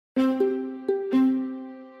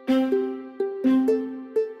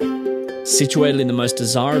Situated in the most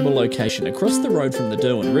desirable location across the road from the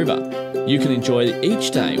Derwent River, you can enjoy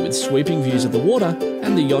each day with sweeping views of the water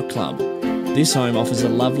and the yacht club. This home offers a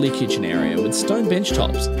lovely kitchen area with stone bench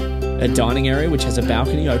tops, a dining area which has a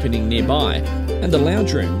balcony opening nearby, and a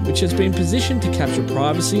lounge room which has been positioned to capture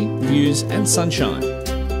privacy, views and sunshine.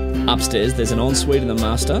 Upstairs there's an ensuite in the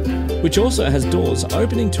master, which also has doors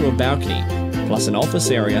opening to a balcony, plus an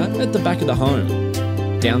office area at the back of the home.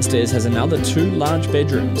 Downstairs has another 2 large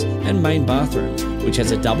bedrooms and main bathroom, which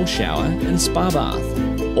has a double shower and spa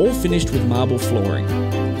bath, all finished with marble flooring.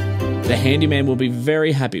 The handyman will be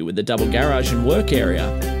very happy with the double garage and work area.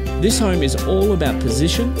 This home is all about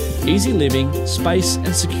position, easy living, space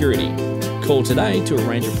and security. Call today to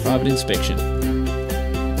arrange a private inspection.